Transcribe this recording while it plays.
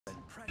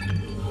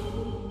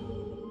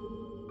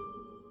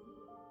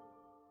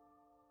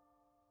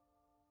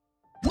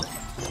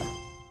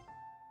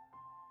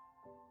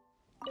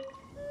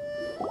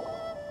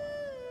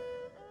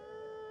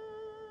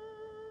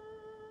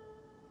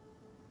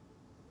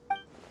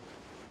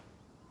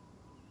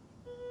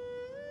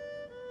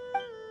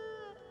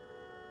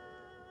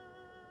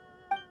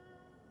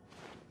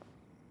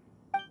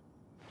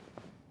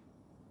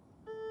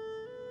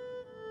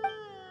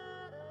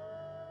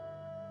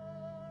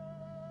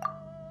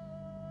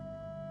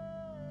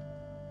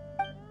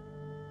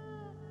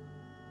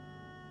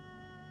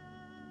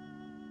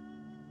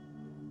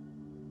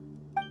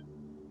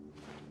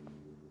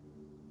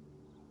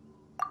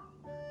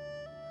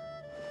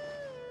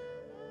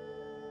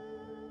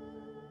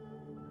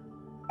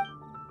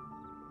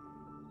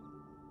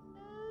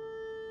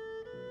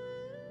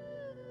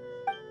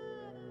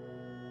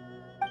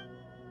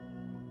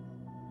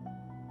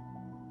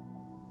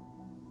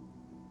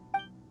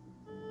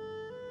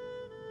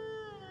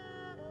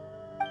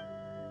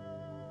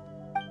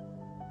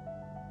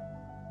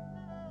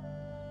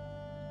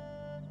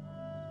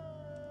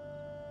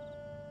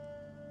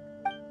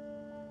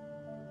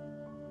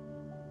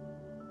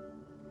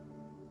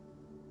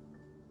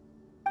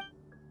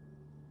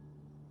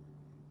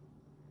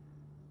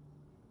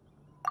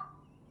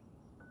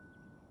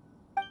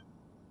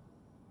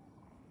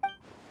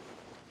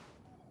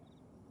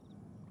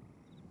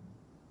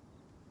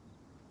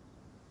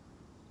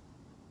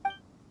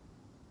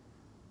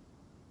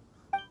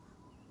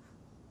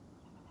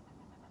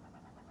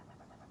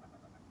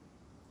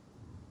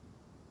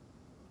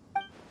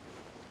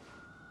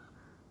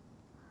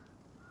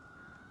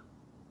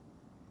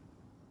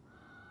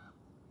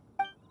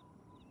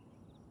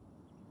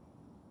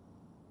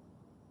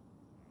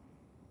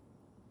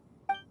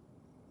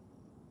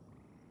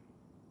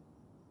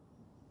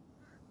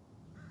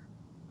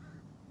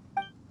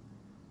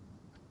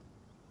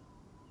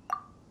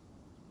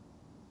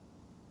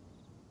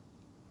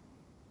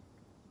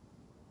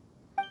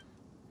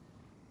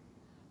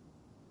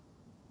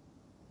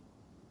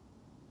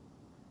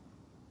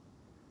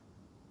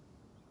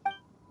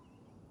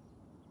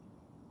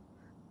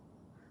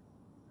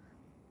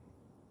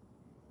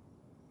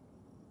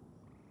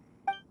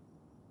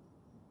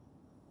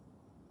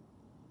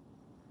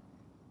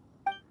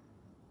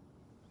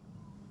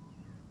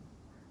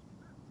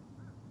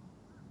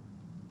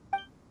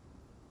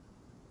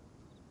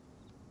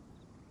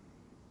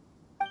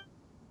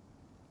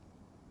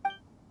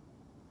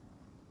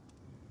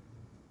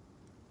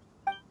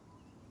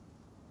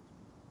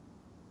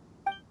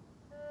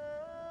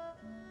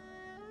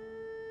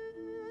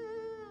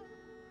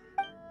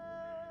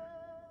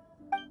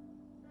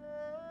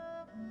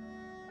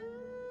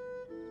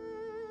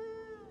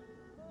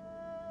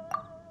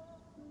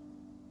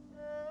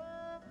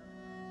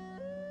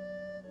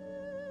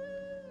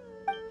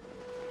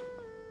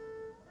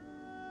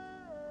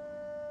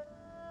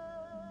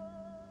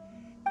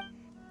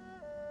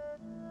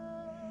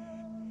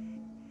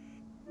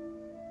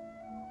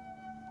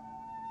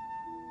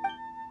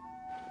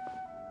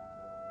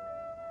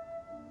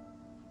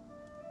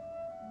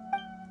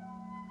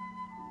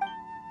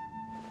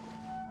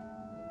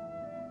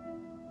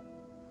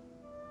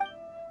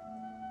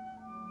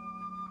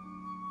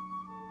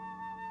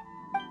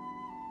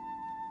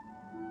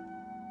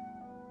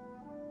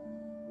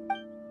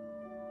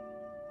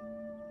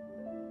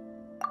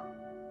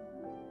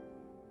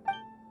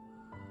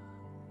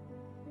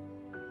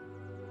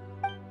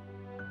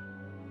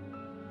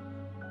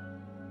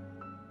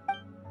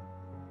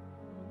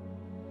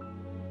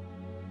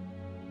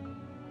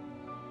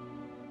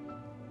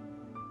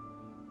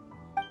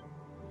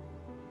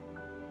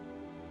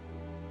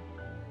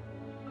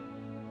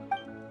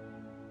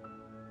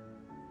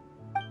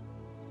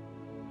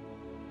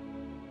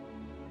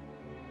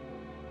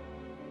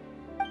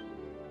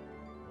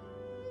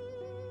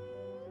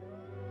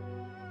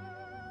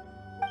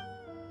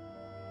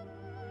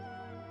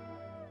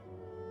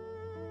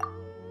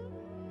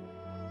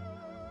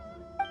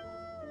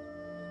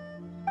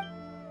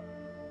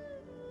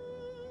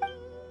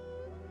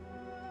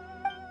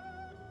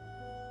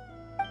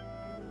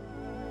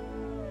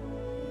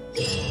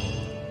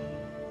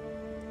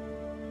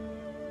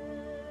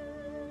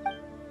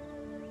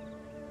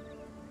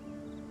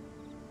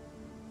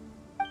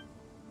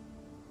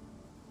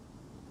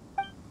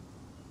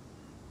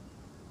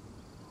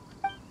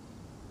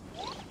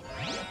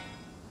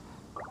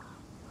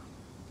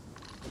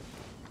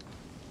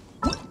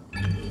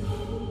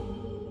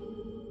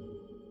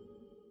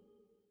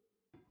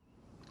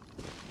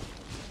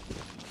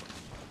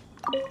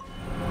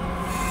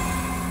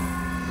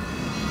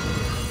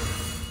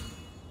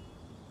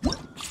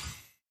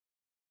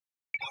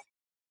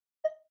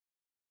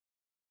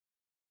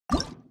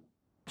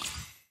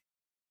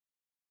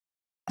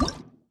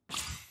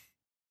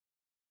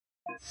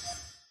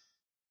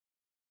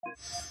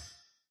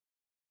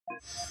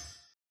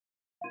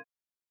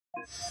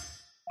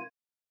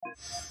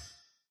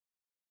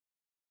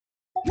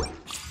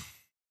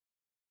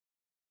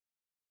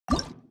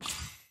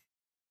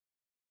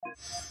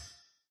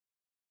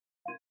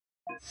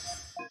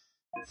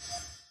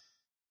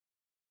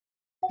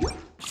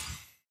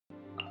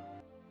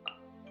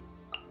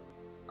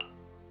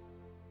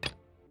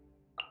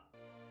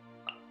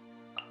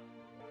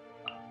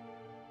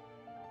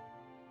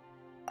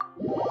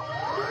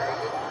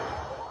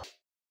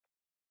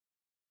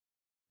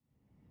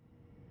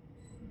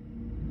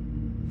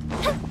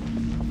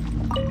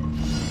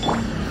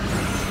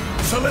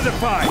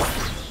Solidify!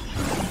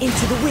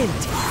 Into the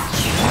wind.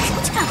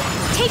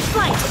 Take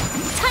flight!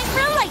 Time for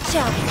a light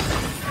show!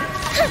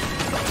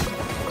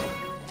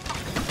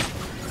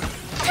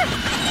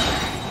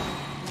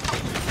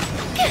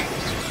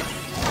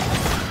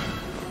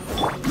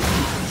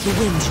 The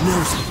wind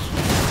knows me.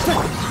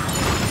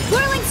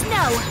 Whirling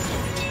snow!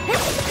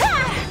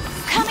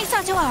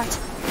 Kami-sa to art!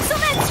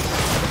 Summit!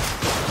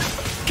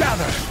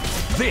 Gather!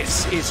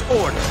 This is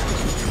order!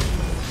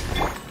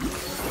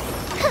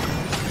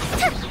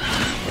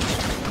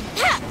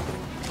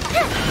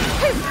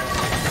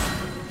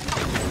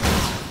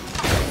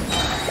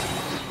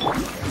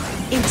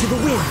 Into the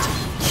wind.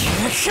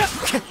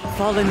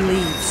 Fallen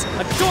leaves.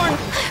 Adorn!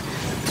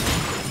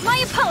 My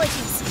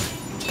apologies!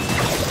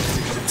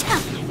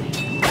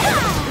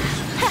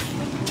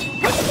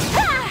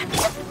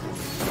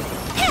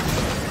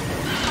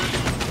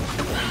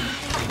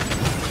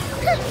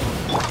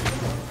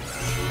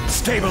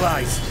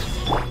 Stabilize!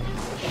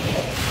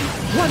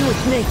 One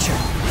with nature.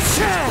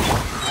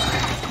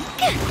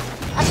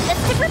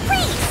 Uplifted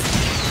reprise!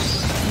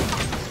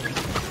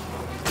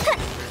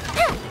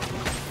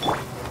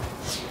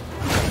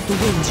 The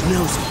wind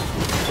knows me.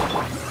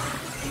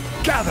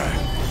 Gather!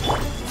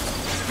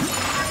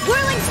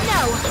 Whirling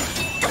snow!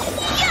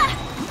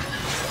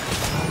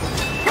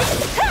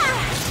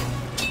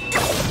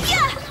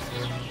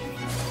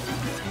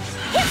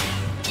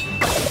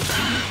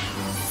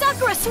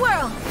 Sakura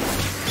swirl!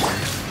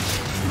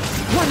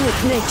 One with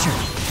nature.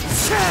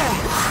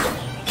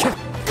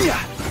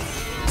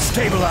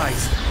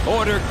 Stabilize!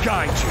 Order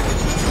guide you!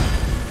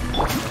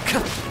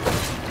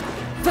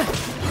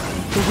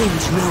 The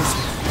wind knows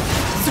me.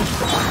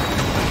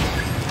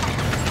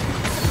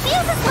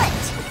 Feel the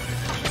split!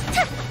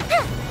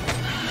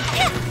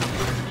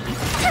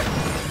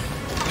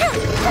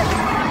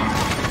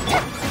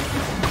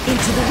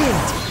 Into the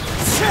wind.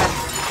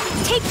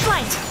 Take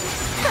flight!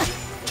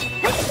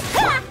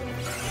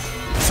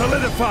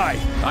 Solidify!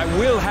 I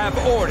will have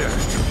order!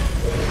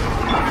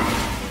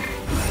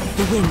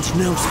 The wind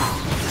knows me.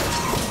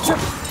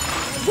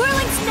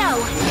 Whirling snow!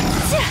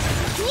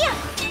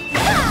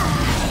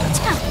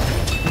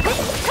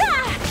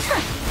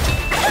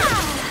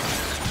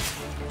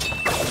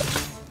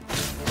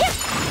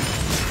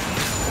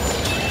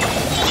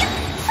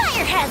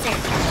 Fire hazard!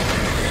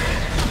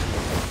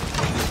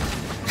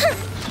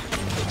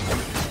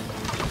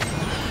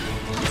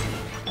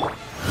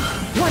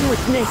 One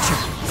with nature.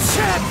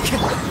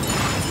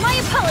 My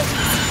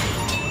apologies!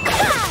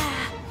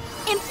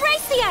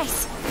 Embrace the ice!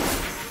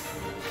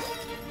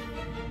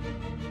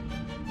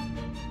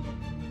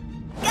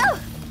 Go!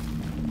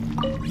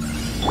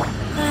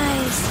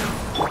 Nice.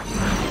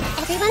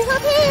 Everyone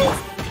hold hands!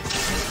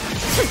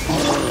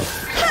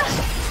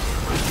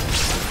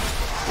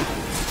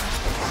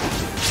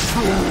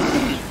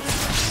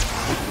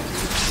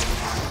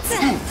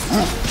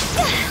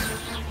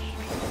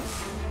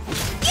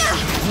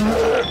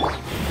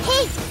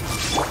 Hey!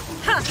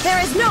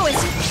 There is no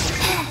escape.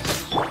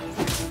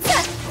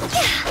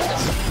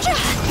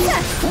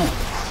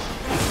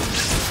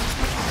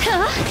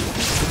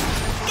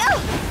 Go!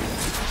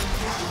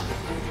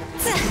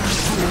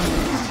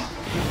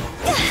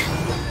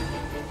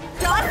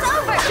 Cross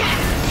over!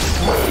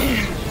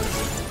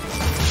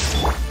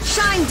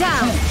 Shine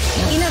down!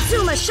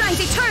 Inazuma shines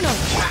eternal!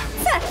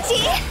 Sakti!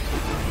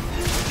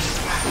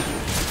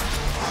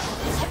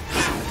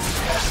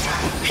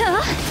 Go!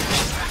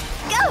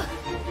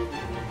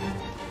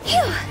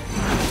 Phew!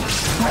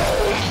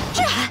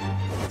 Go!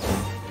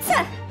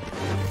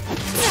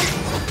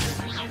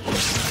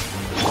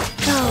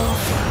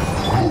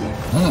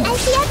 I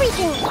see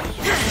everything!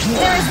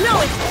 There is no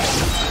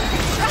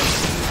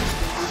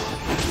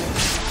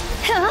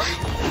Phew!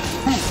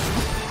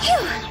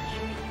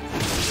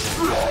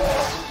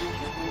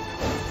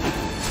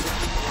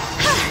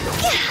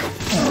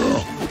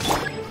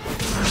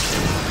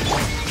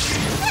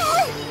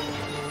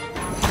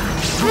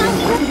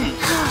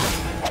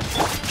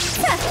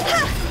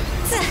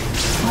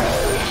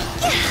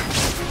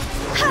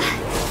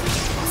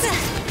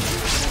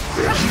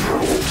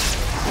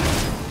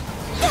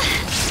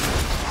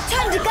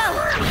 Time to go!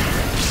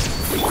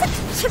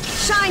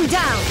 Shine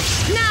down!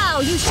 Now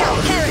you shall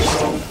perish!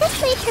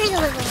 Let's retreat a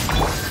little.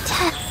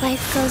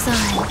 Life goes on.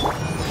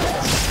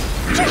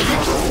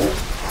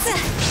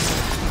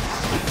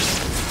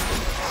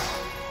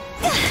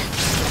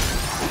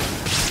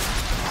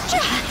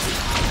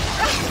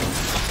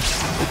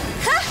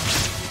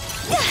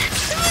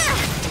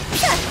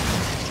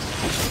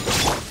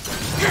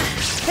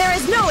 There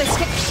is no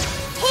escape!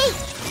 Hey!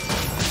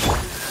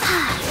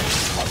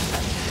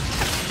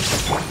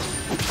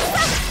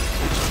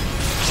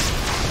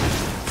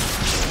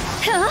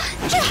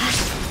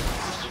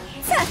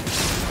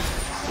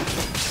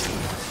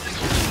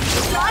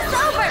 Cross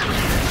over!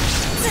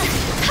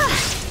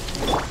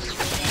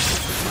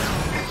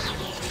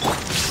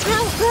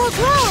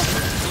 Grow!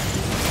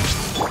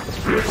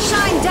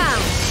 Shine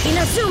down!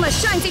 Inazuma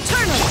shines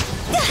eternal!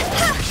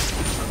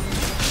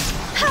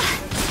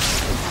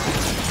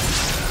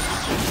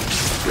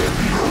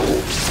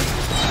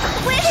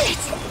 Win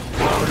it!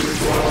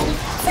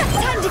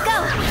 Time to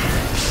go!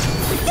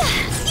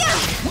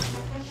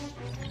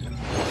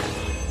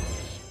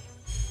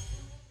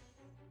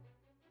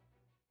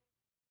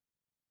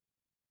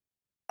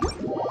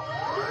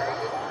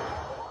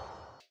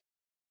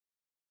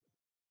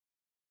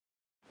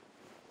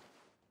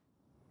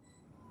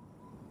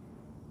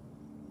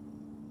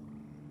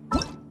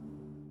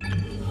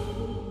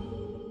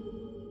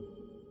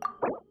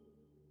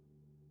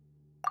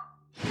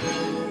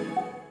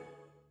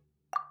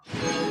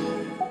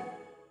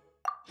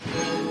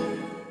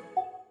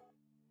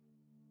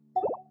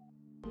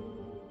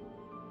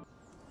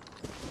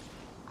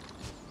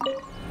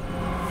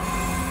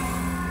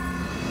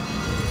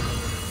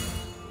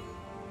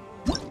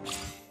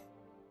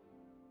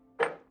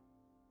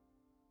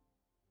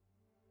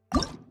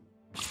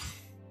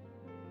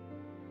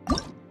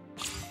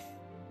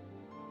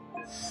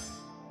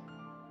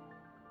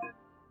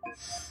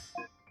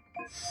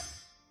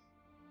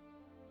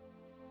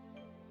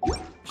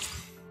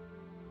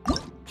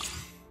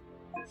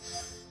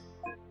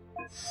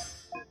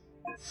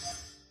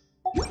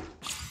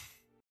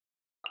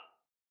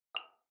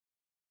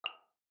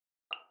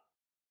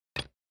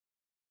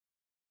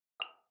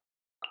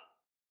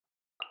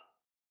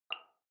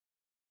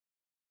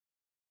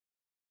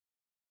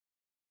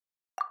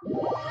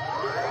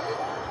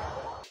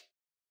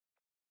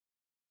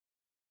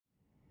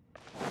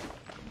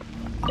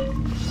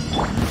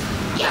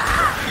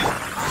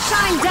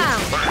 Shine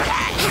down!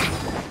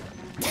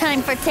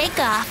 Time for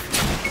takeoff.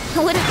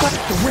 What if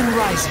The wind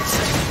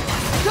rises.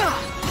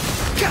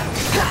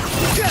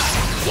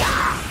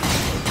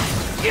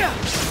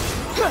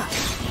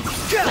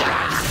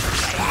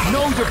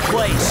 Know your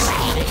place.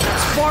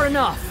 It's far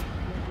enough.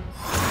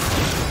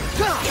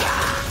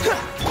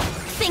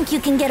 think you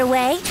can get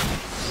away?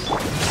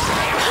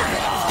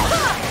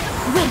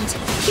 Wind,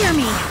 hear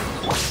me.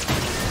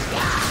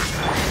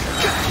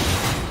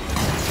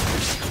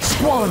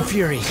 Squall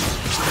Fury.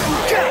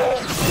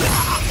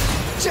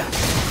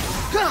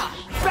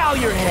 Bow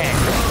your head.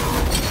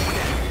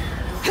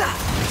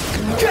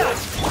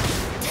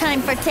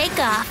 Time for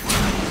takeoff.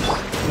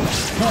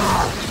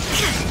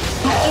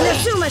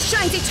 Inazuma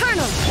shines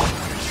eternal!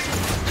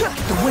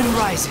 The wind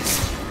rises.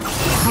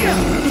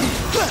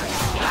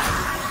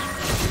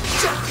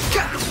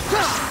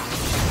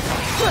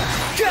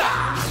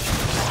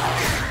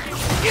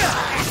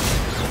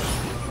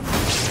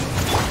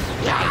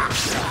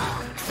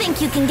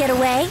 Think you can get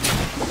away?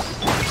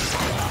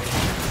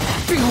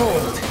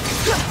 Behold!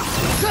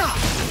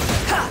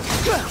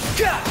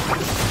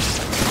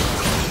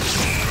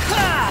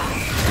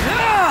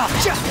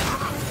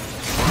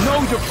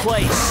 Know your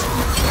place.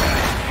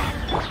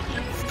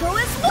 Go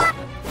as what?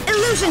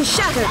 Illusion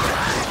shattered!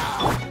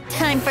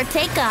 Time for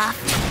takeoff.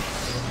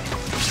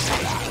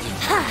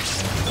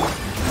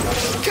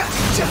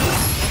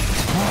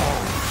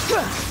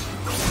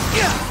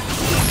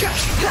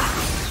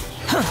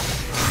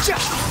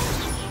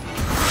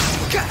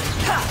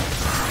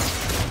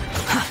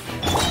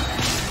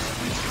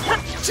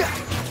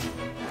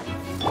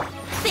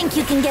 Think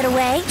you can get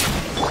away?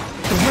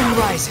 The wind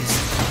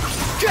rises.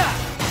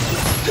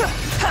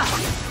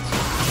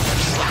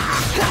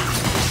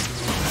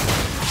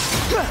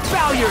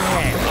 Bow your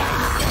head.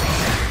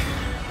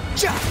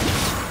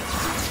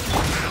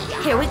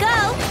 Here we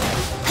go.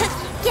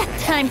 Yeah,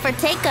 time for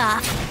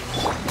takeoff.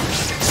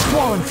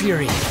 Squall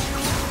Fury.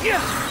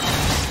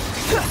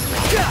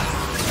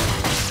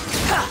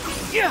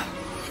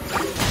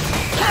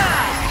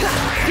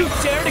 You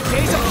dare to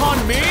gaze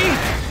upon me?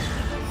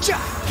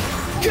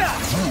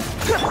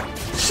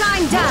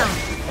 Shine down!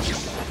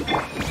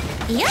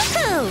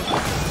 Yahoo!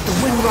 The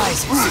wind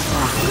rises.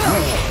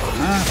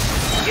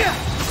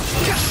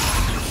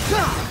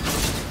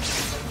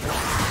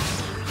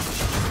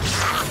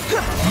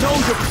 Know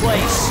your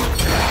place.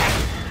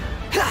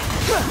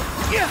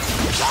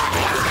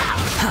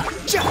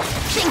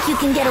 Think you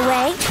can get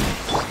away?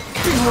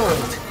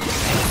 Behold!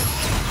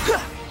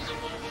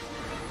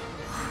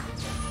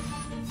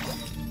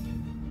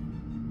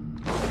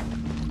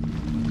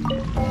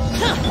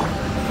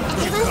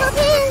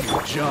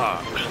 Good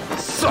job.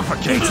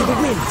 Suffocate To the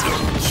wind.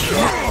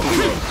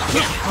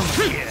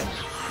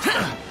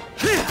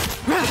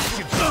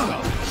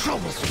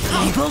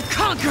 Evil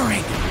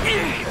conquering.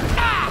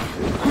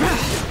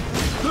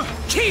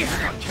 Here.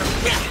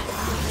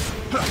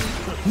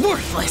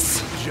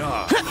 Worthless.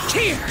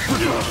 Here.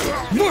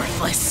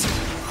 Worthless.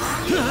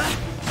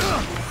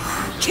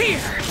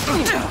 Here.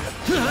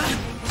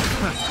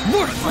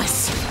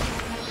 Worthless.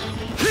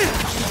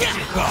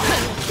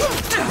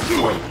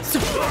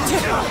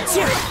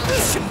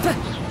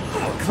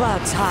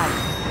 Clouds high.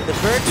 The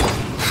birds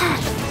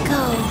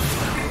Go.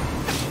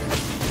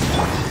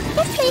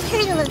 Let's play her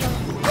a little.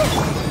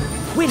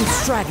 wind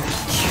strider.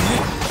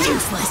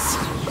 Useless.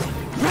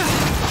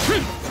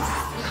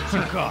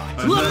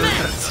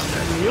 Lament.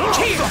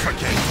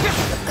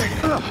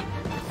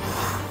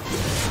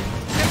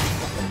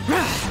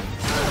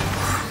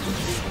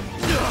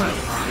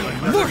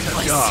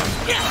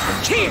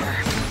 Worthless.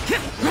 Here.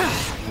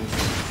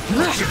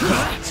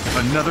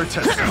 Another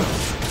test. A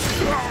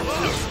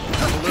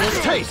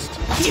little taste.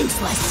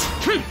 Useless.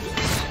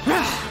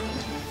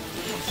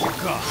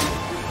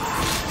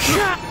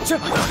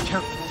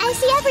 I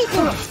see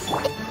everything.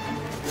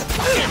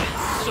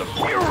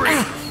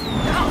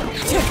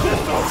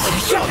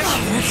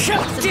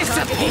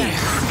 Disappear!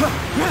 A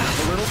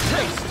little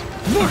taste.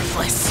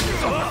 Worthless!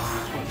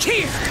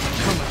 Here!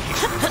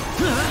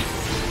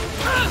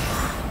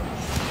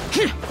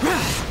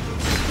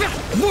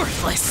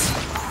 Worthless!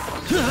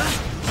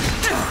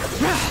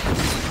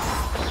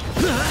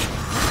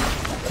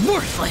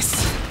 Worthless!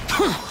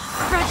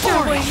 Spread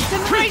your wings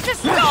and raise a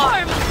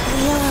storm!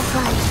 Wheel of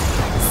Life.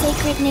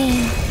 Sacred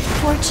name.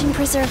 Fortune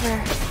Preserver.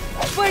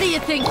 Where do you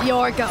think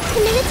you're going?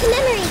 Committed to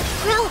memory.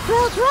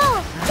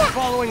 Roll.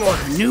 Following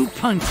order. New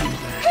punching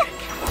bag.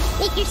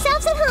 Make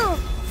yourselves at home.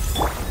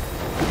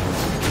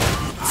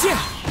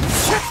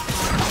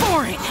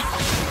 Boring!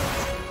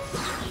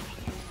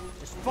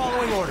 Just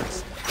following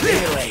orders.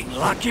 Feeling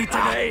lucky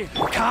today?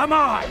 Come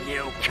on,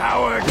 you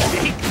coward!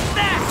 Take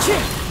that!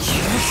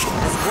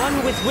 As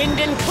one with wind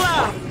and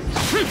cloud!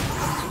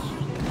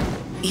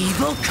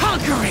 Evil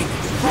conquering!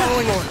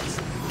 Following orders.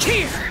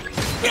 Here!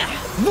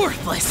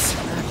 Worthless!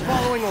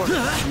 Following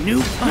orders.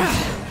 New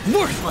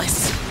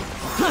worthless!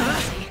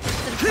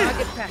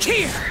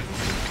 Here!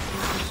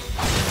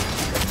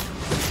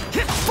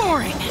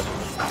 Boring!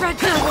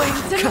 Spread your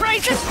wings and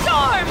raise a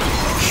storm!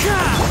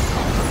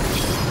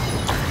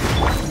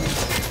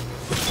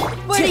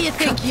 Where do you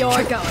think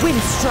you're going?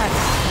 Wind strike!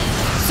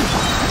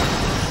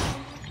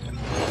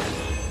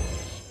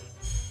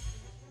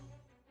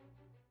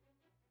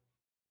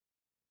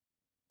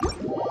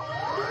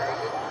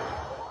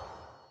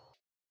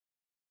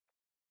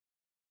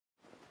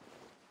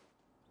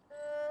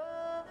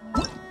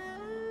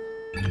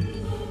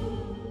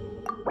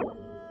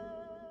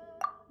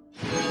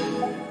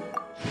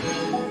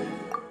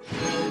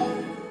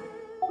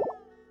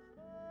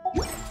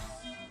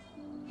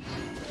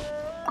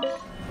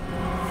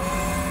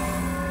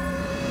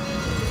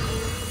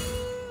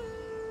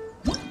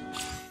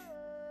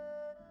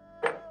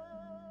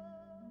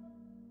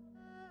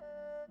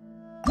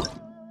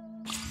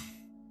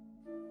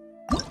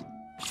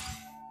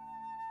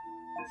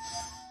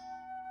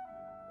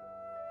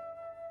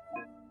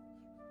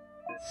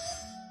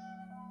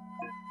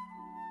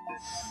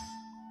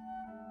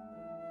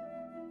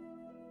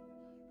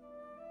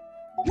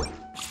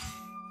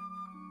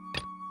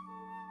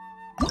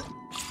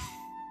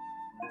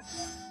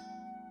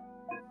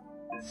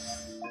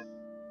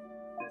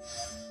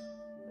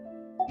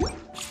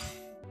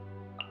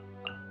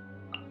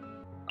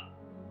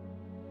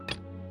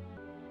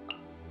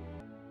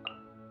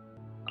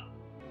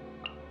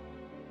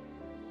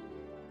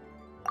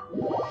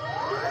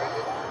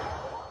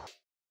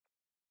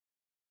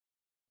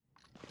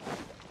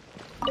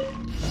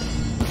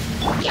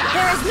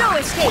 There is no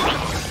escape!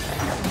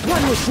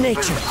 One with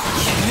nature.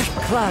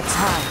 Clouds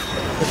high.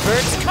 The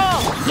birds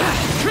call.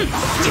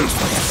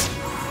 Useless.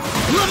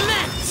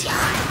 Lament.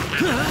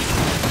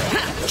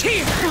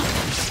 Here.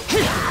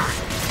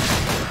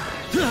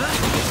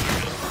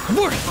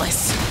 Worthless.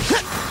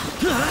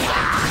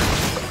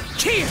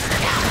 Here.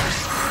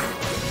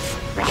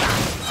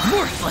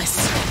 Worthless.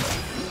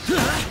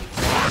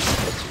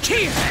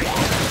 Here.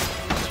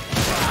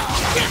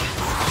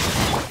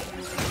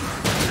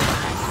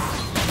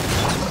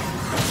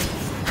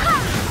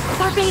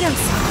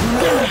 Barbados!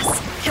 Yes!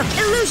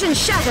 Illusion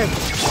shattered!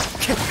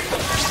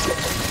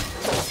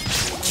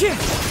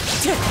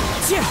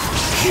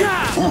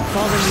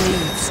 Fallen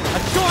leaves.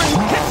 Adorn.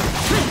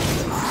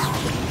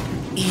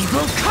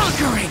 Evil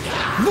conquering.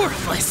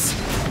 Worthless.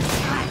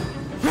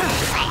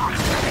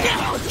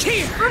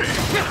 Here.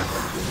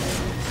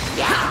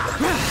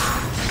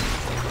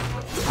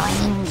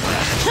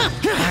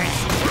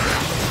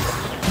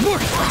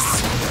 Worthless.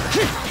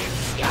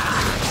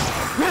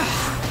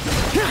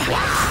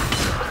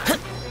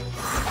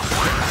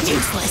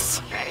 Useless.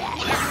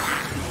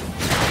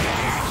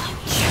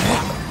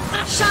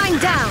 Shine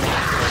down!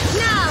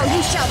 Now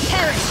you shall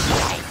perish!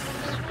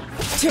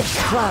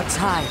 Clouds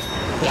high.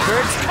 The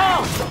birds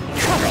call.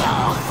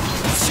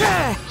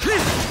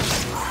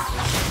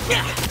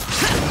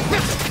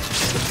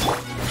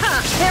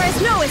 There is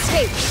no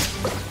escape!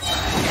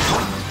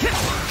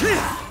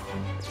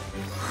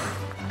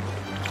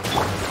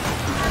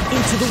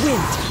 Into the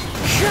wind.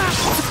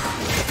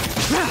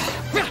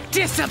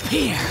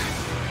 Disappear.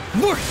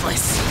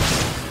 Worthless.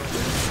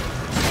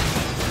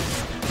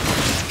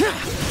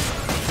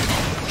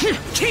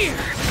 Here.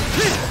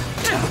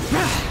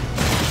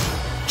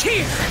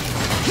 Here.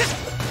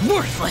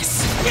 Worthless.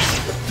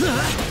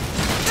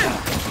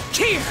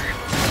 Here.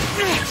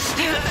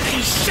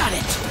 Shut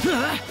it.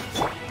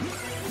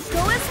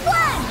 Go and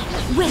splat!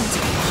 Wind,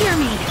 hear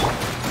me!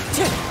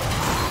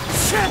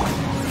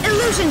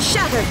 Illusion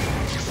shattered!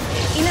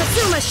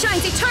 Inazuma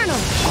shines eternal!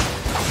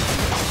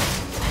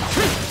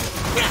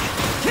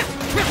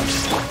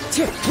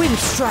 Wind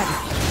strider.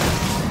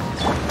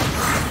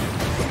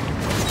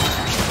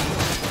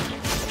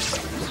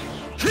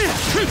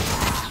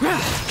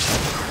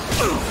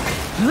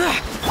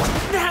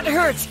 That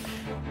hurts!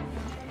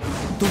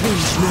 The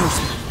wind knows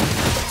me.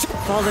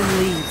 Fallen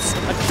leaves,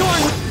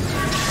 adorn...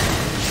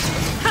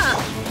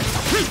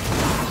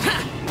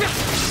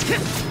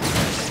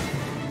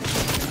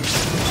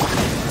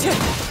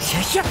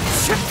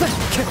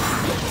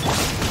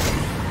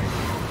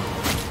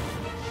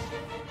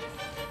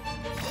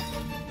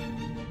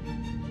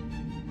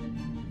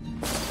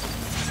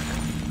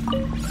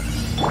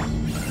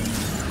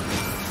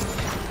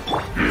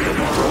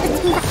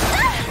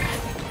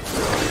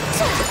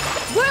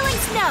 Whirling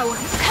snow!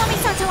 Coming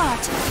to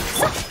art!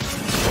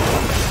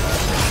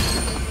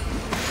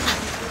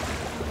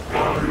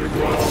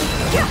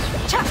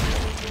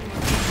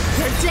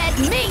 You're dead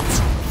meat!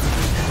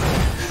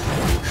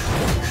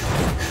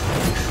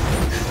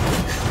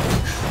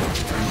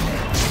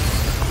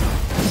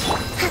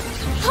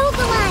 Hold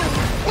the line!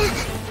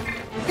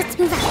 Let's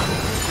move out.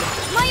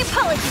 My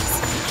apologies!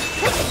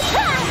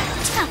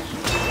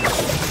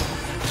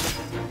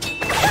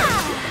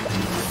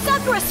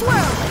 Sakura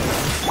swirl!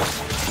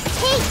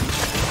 Hey!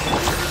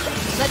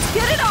 Let's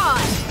get it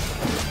on!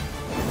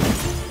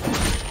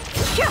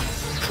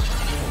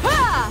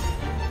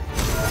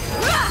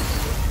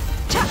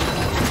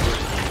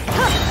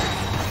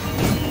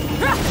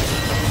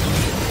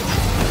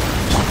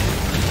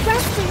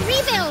 Rest and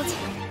rebuild!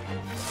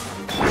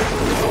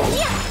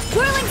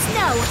 Whirling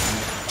snow!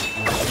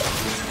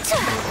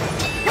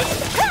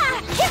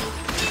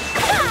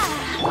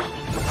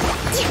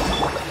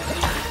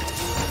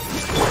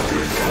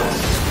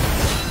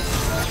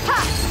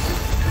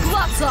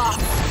 Gloves off!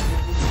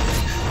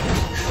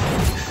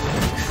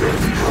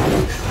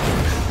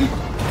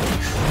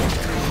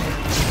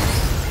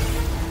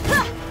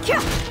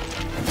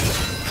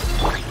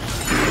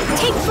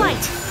 Take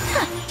flight!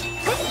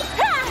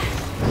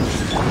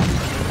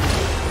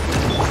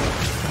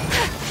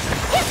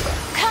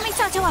 Coming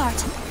to art!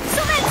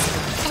 Select!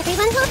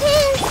 Everyone hold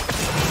hands!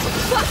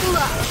 Buckle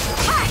up!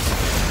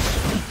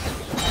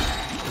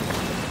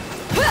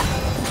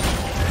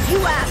 You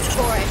asked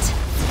for it!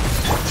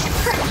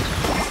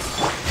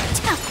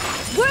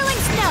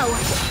 Whirling snow!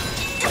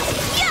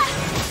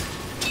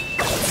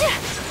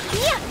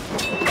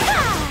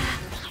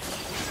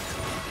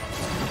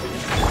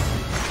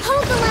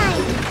 Hold the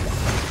line!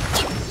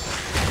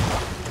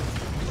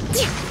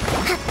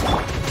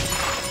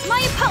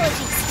 My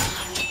apologies!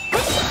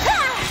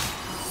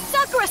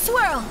 Sakura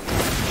swirl!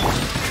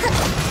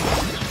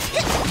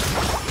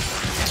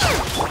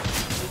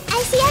 I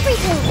see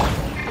everything!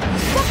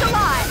 Look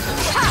alive!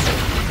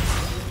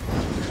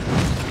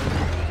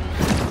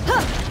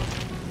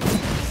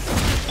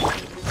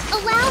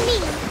 Allow me!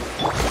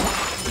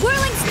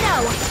 Whirling snow!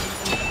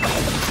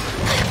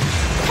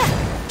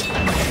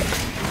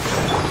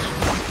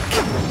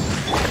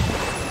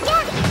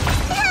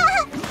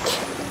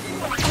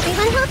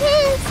 Everyone hold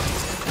hands!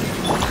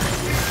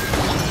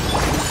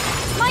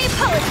 My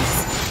apologies!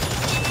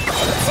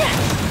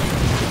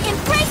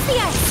 Embrace the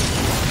ice!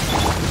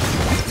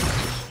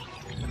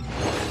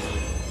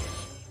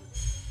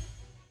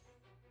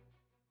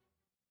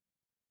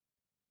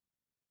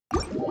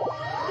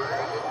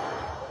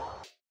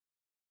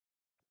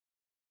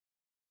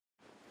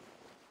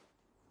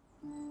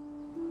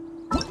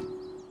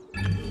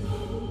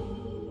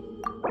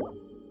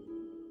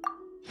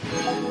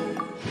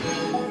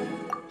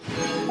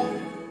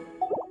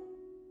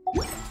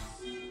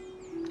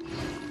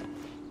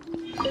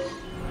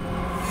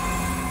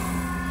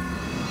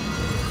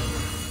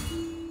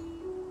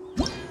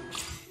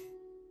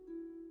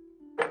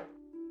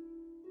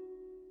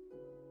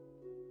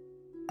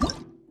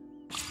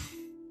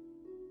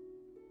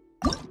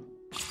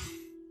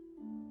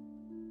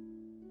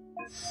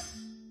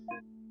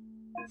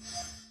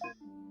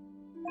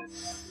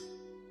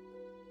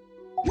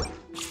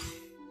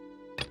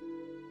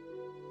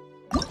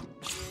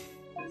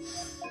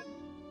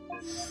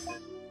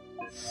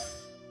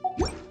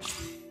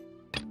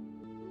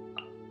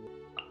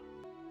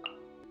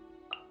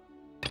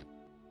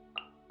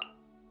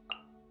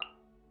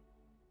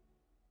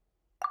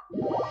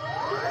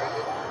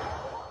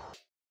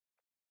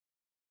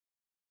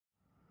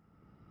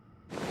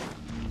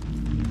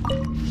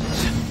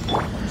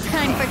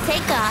 Time for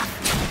takeoff.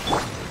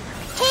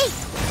 Hey!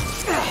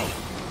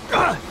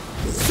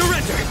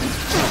 Surrender!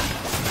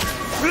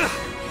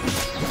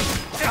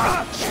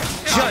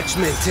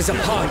 Judgment is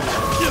upon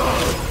you.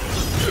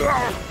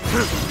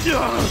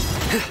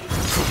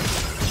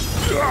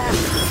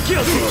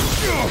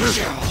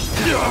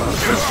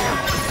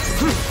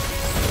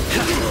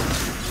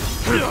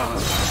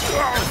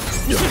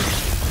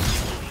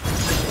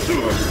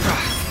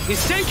 You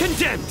stand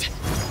condemned!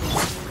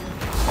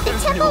 The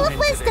Temple of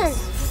Wisdom!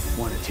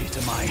 Want a taste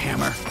of my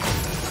hammer?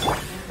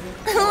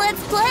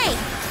 Let's play!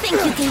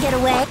 Think you can get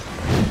away?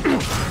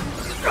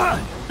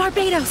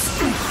 Barbados!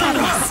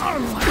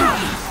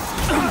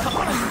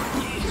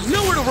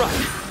 Nowhere to run!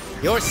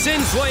 Your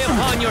sins weigh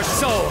upon your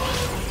soul!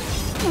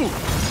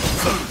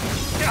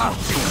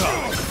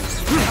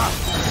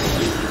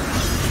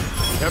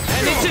 Your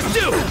penance is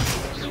due!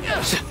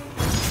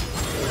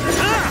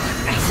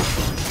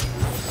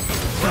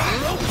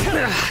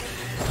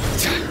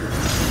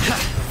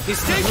 You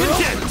stay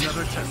condemned!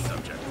 Another test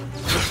subject.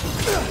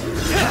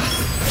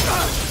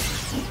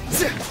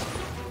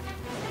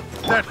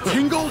 That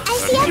tingle? I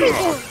see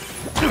everything.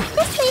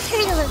 This may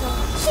hurt a little.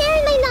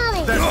 Sharing my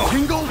knowledge. That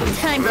tingle?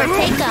 Time for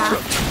takeoff.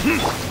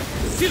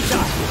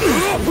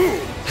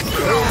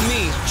 Through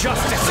me,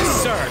 justice is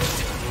served!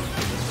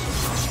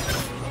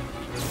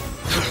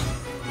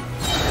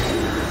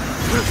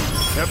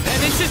 Your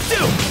penance is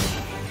due!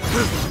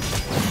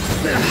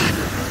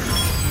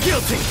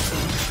 Guilty!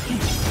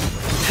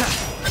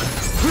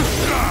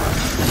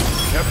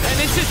 Your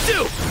penance is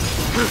due!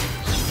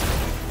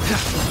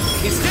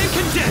 You stand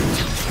condemned!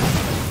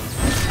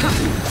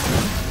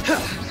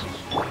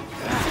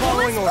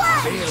 Following orders. I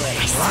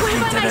swear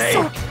by my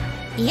soul.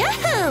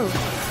 Yahoo!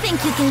 Think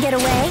you can get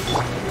away?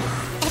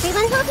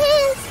 Everyone hold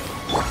hands.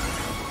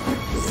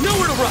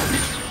 Nowhere to run!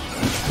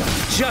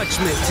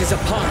 Judgment is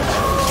upon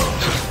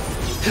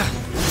you.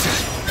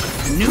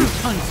 New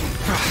hunting.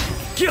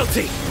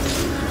 Guilty!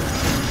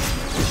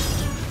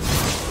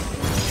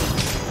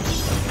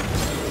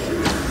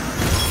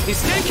 You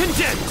stand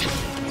condemned!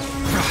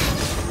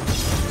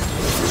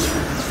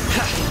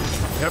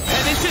 Your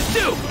penance is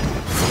due!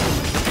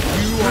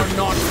 You are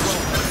not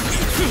welcome.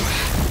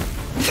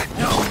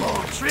 No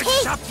more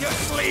tricks up your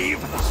sleeve.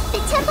 The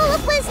Temple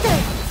of Wisdom.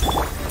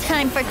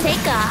 Time for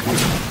takeoff.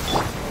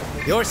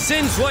 Your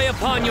sins weigh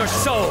upon your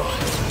soul!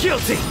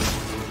 Guilty!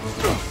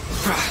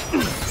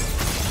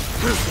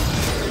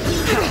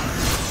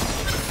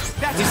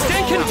 You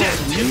stand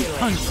condemned! New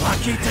hunting.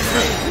 Lucky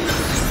today.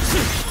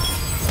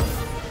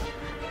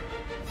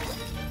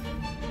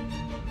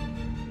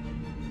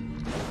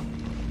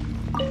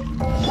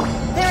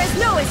 There is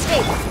no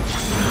escape!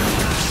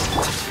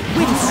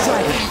 Wind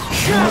strike!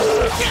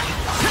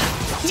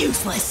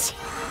 Useless!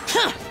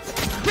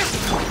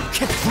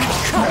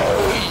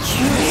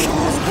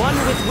 One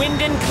with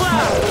wind and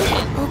cloud!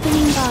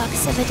 Opening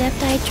box of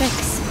Adepti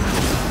tricks.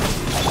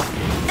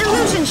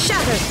 Illusion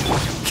shattered!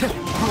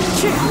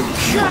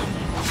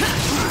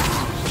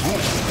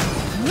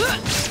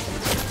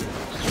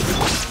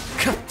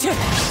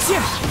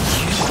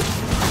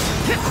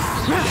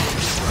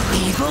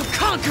 Evil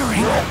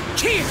conquering.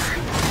 Here.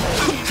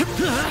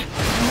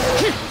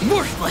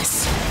 Worthless!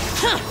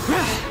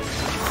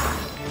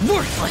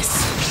 Worthless!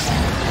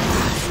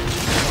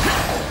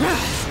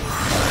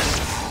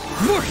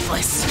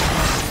 Worthless!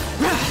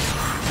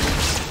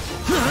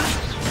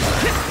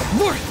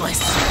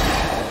 Worthless!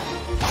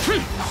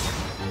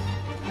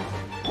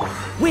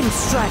 Wind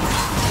strike!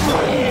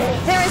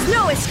 There is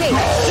no escape!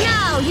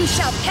 Now you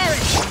shall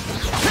perish!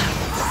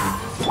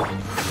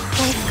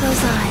 Life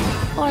goes on.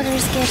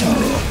 Orders given.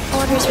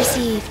 Orders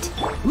received.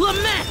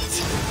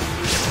 Lament.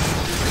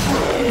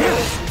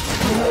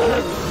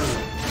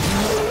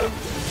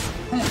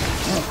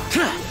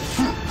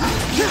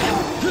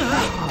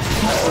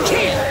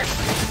 Here.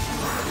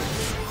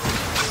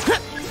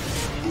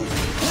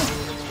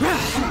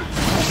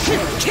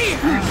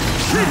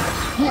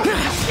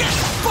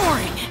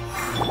 Boring.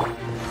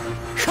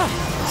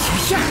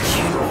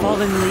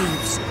 Fallen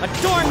leaves!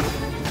 Adorn!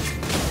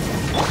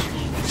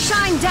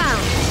 Shine down!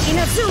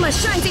 Inazuma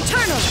shines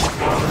eternal!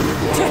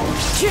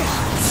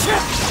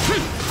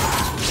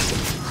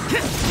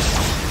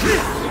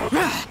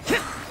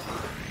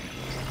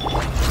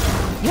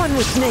 One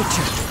with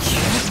nature!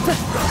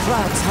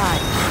 Clouds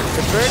high.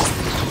 The birds...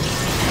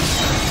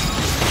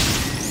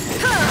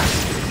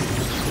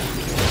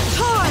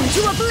 Torn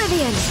to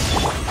oblivion!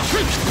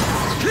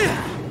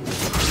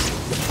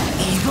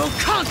 Evil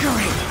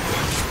conquering.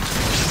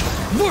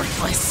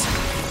 Worthless!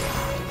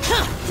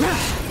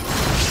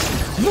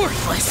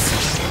 Worthless!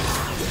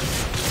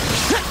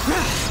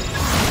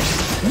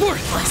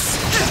 Worthless!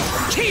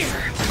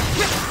 Here!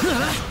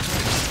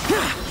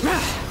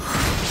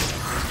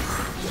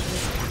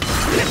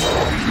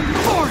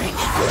 Boring.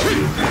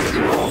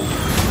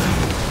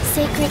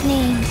 Sacred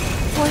name.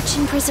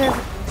 Fortune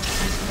preserver.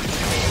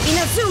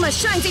 Inazuma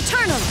shines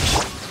eternal!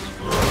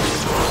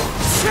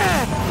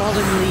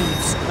 Fallen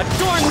leaves!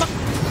 Adorn my...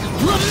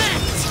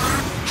 Lament.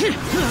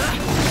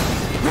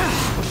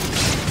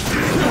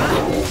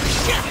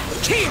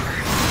 Here.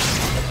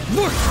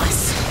 Worthless!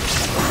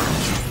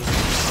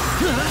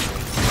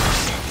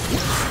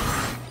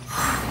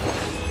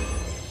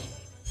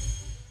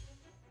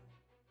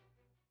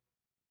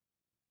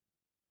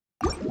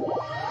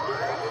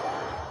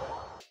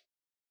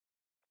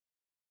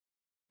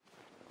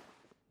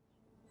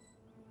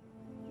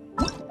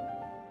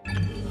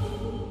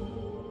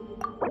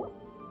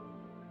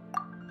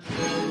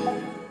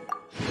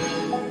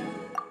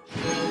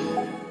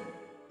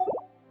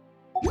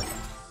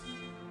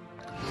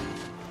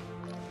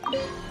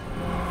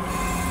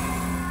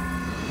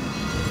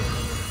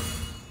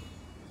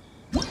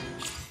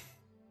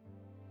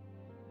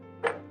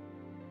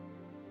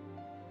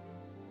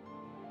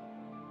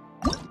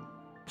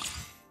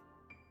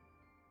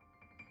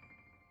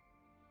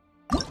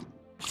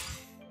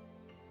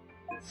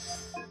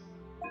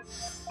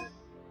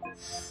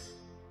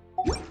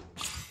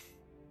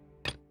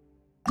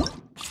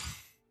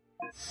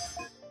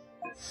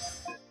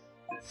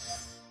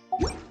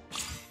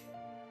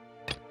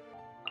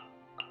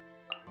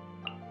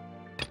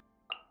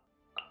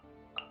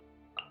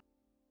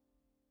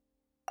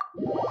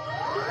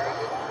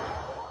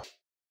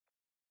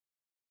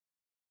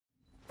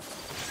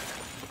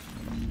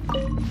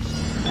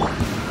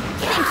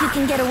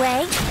 can get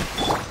away.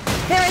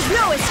 There is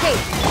no escape!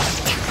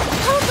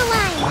 Hold the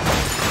line!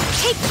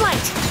 Take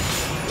flight!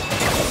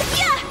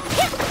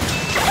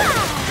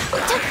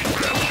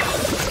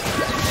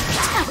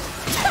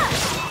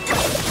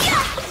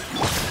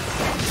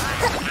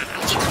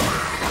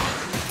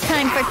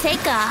 Time for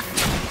takeoff.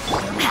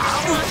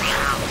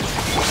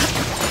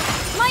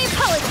 My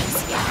apologies!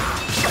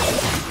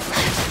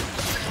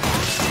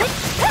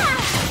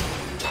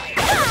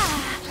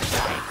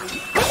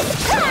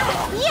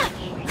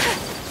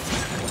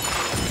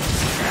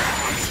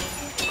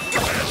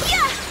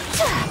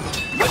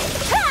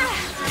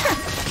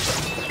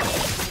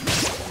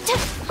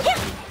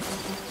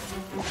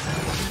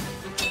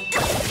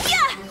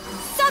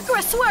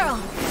 Sakura swirl!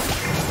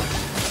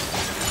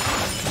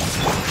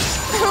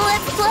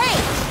 Let's play!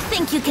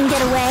 Think you can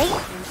get away?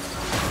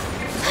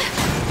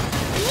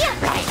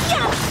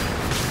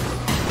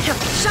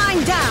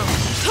 Shine down!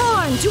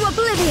 Torn to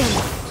oblivion!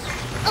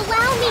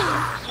 Allow me!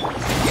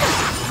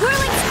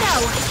 Whirling snow!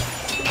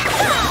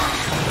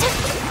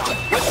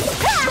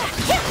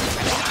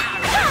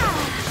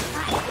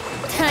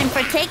 Time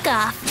for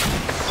takeoff.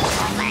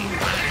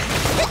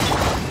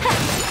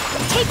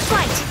 Take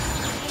flight!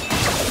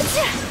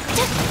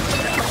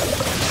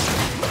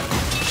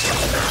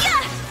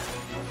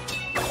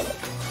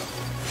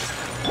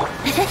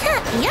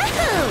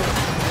 Yahoo!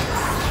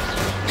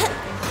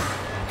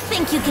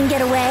 Think you can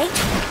get away?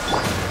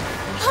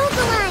 Hold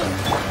the line!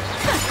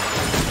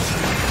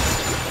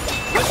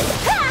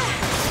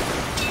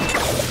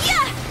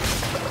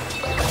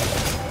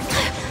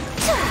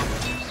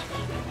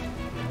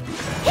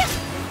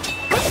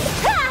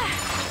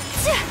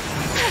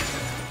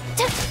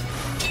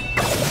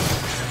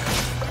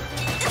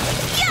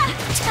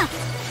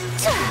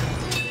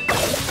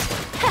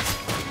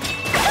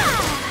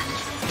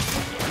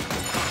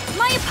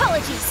 My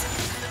apologies!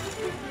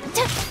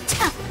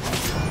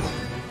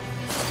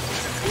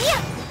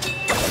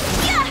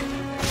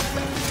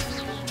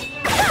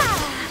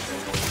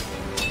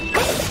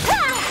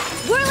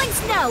 Whirling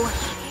snow!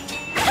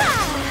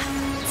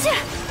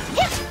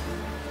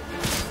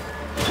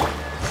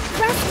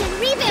 Rest and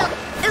rebuild!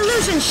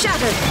 Illusion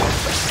shattered!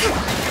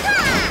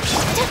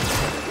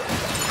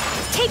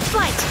 Take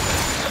flight!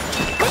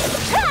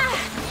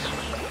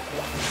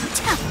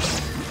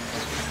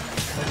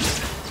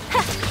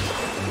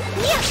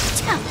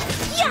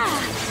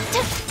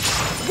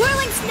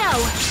 Whirling snow!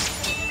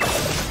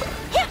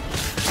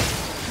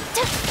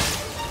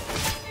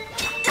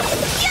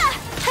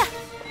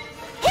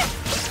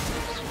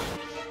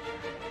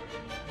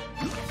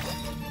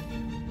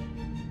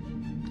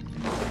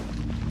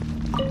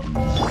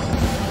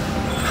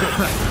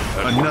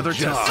 Another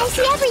test. I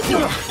see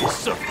everything!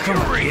 So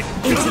great.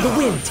 Into the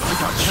wind.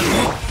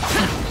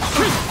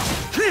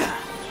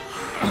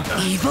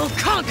 Evil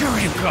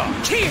conquering!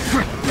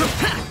 Here!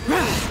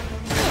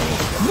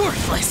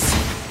 Worthless!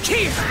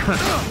 Here!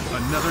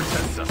 Another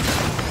test.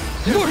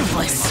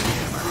 Worthless!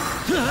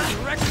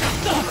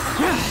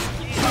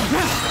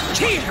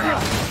 Here!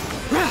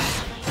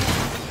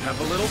 Have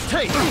a little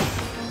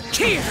taste.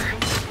 Here!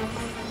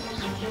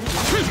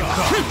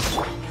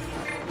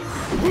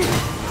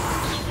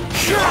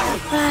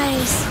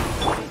 Rise.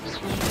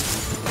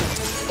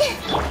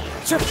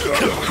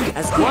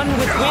 As one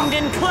with wind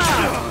and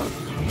cloud.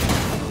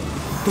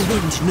 The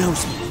wind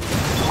knows me.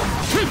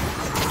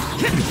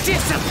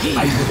 Disappear! I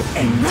will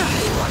end.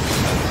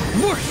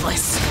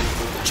 Worthless!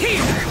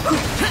 Here!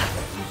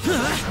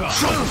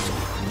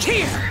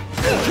 Here!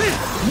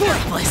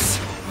 Worthless!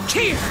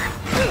 Here!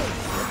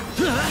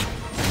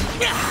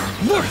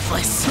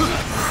 Worthless!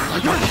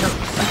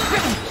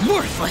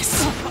 Worthless!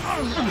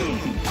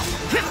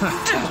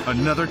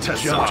 Another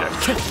test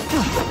subject.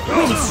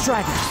 Wind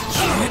strider.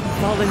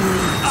 Fallen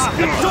leaves.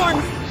 Adorn.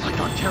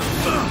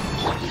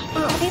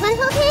 Everyone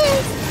hold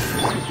hands!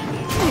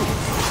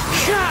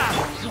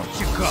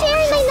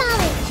 Sharing my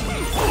knowledge!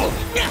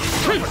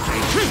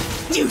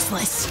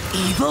 Useless!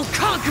 Evil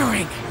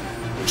conquering!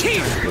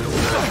 Here!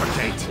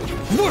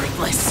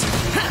 Worthless!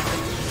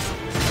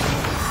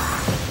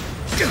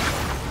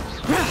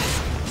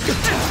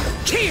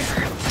 Here!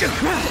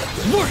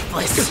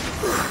 Worthless!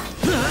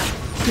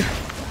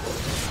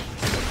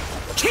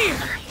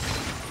 Here!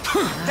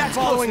 That's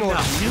following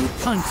order. New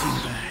punching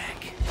bag.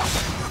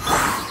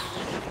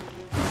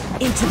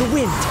 Into the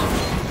wind.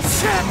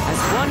 As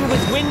one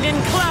with wind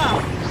and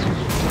cloud.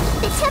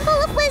 The Temple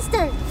of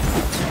Wisdom!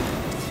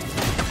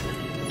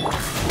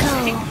 Go.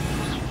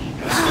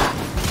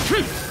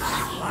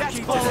 That's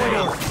following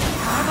order.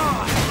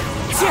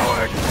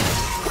 Coward!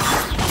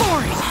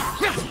 Boring!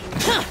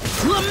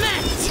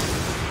 Lament!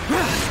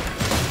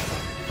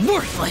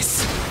 Worthless!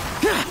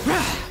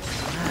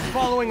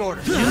 Following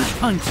order. New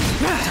punching.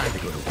 Time to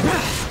go to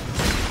work.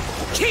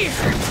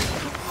 Here!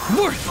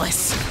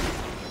 Worthless!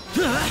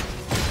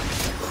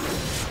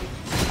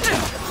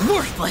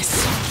 Worthless!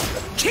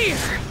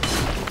 Here!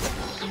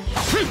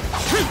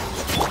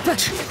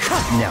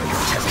 Now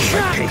you're testing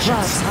my patience.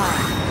 Clouds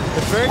high.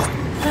 The first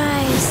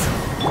Rise.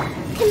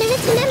 Committed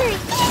to memory.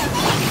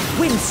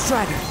 wind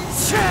strider.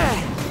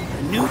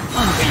 A new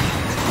punching.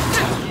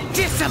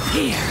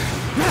 Disappear!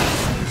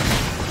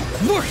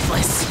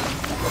 Worthless!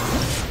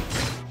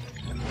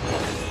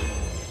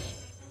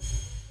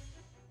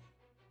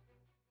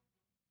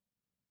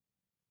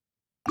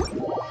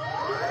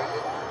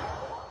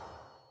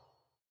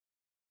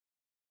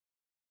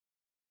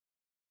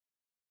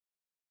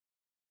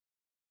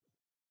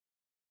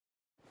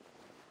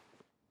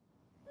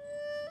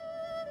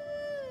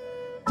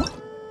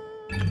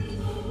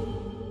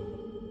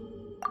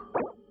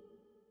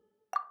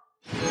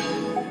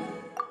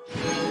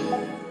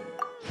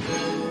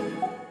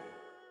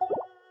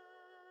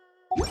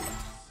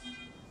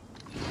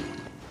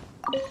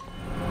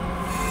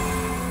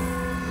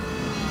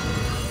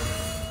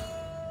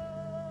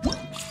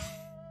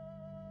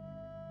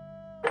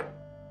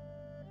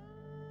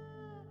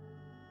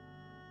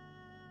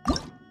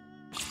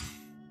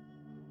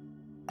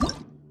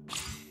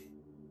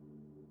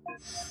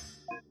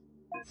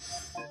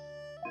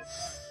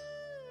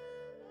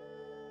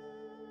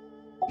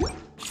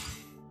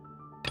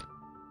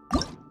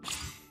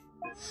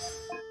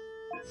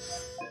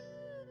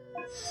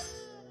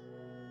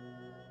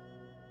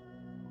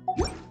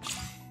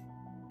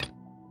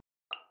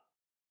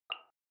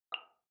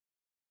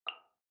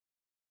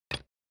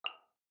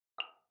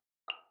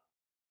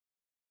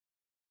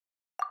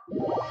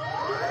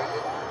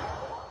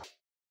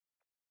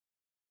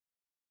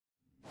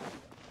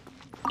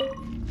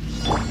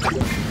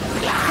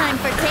 Time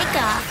for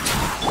takeoff.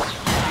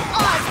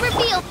 Oz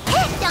reveal.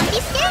 Don't be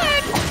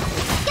scared.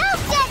 Go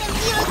get him,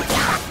 you.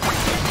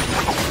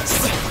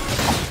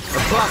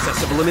 The process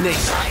of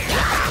elimination.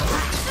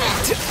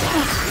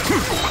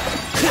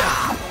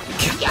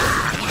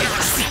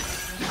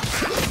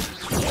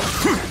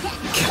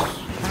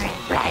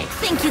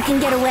 Think you can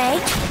get away?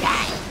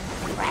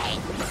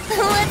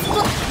 Let's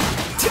go.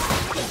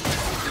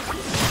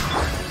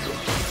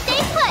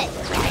 Stay put.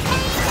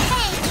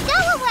 Hey, go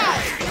away.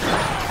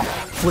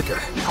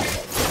 Flicker.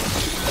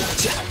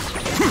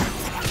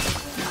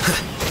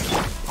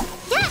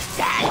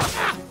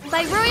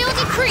 By royal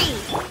decree.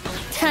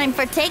 Time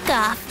for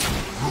takeoff.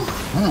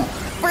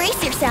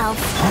 Brace yourself.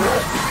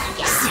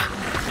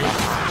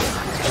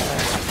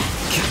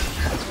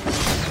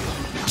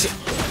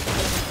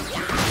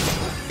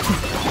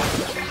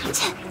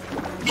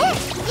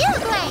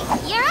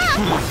 You're up!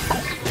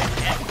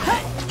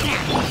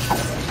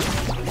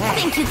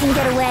 Think you can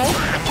get away?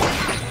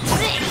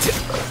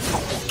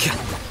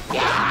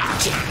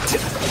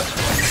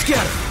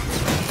 Scatter!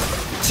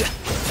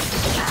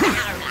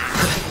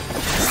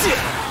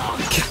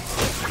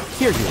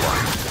 Here you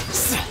are.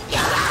 Stay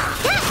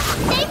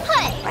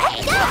put!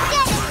 Go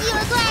get him, you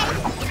Uruguay!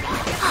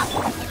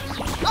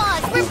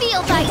 Oz,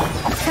 reveal by...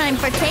 Time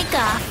for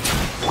takeoff.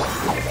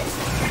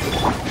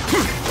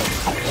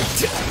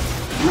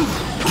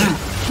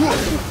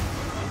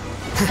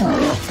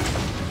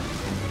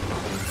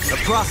 The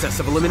process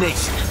of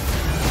elimination.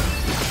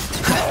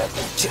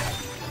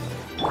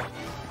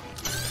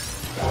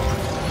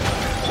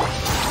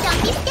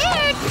 Don't be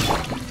scared!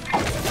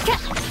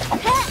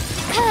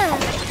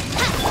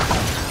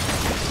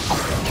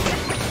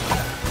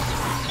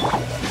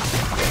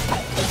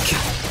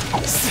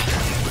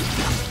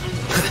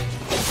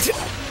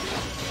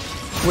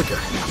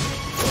 Flicker.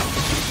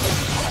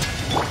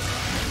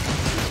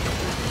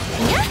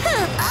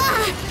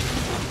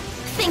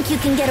 Think you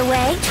can get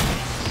away?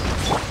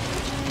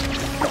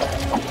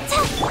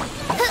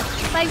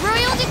 By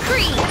royal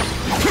decree!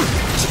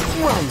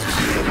 Run!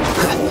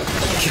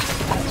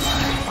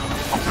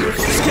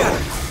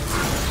 Scatter!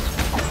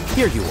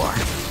 Here you are.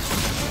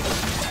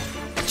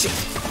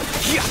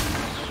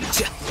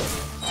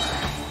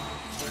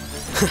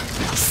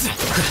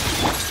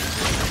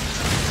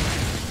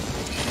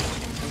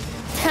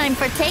 Time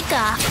for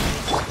takeoff.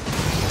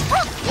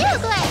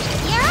 Uruguay,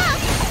 you're up!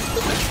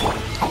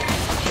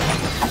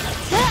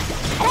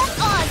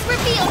 Oz,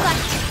 reveal by...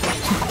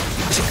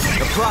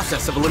 The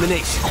process of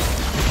elimination.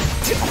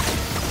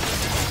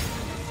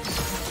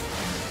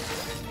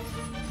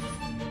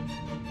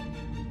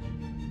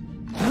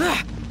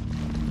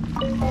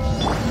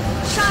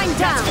 Shine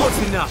down! Close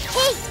enough.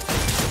 Hey!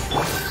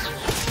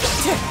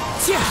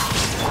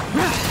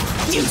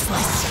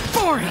 Useless!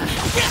 Boring!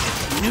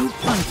 New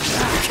punch!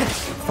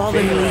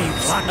 Fallen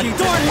leaves.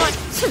 Adorn my...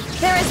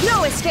 There is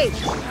no escape!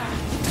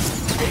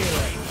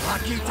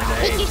 Lucky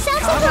today! Make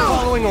yourselves at home!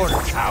 Following order.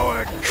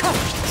 Coward!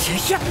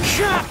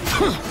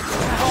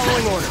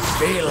 Following order.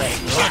 Feeling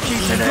lucky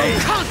today!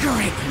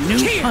 Conquering! New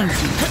punch!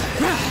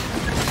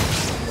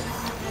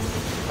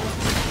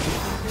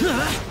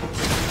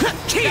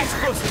 That's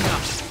close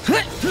enough.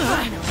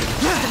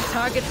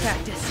 Target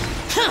practice.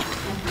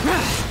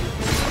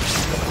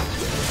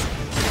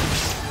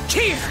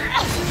 Here!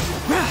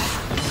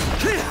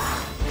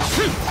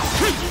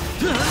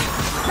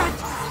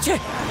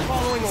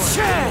 Following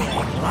order.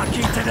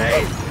 Lucky today!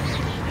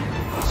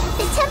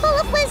 The Temple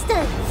of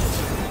Wisdom!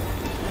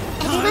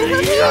 Everyone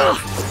come here!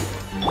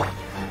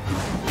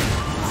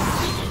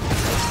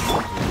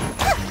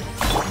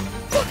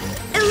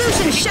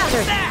 Illusion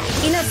shattered!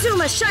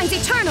 Inazuma shines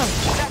eternal!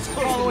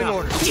 Following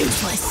order.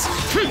 Useless!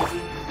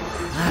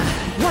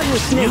 One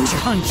with nature.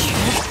 Punch.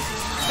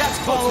 That's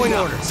following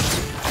orders.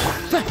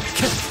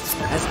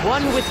 As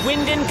one with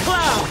wind and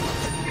cloud.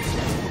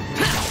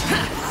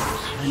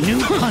 A new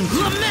punch.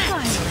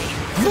 Lament!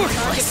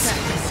 Worthless.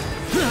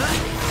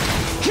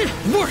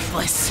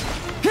 Worthless.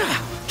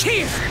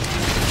 Here.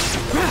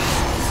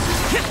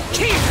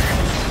 Here.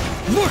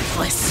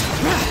 Worthless.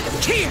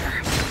 Here.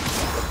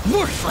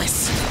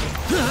 Worthless.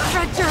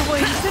 Stretch your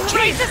wings and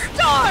raise a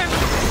storm!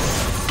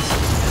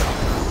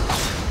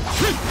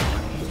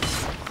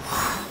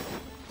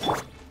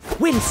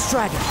 Wind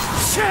strider.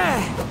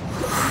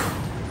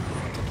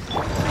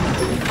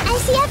 I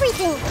see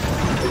everything.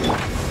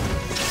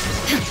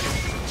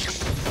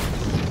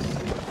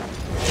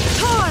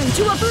 Torn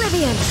to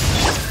oblivion!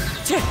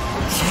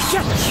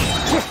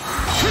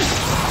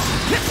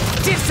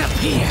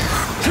 Disappear.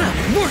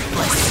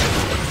 Worthless.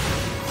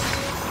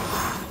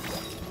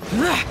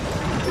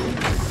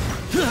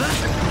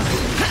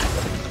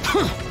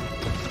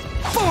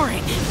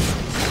 Boring.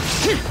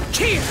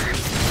 Here.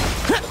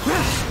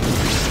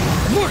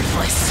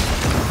 Worthless.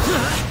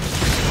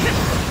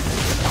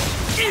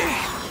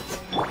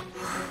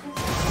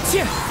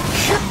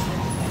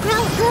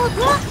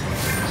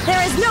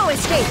 There is no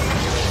escape!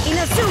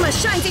 Inazuma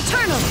shines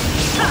eternal!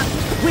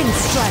 Wind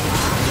strider.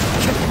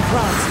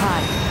 Clouds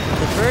high.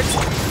 The birds.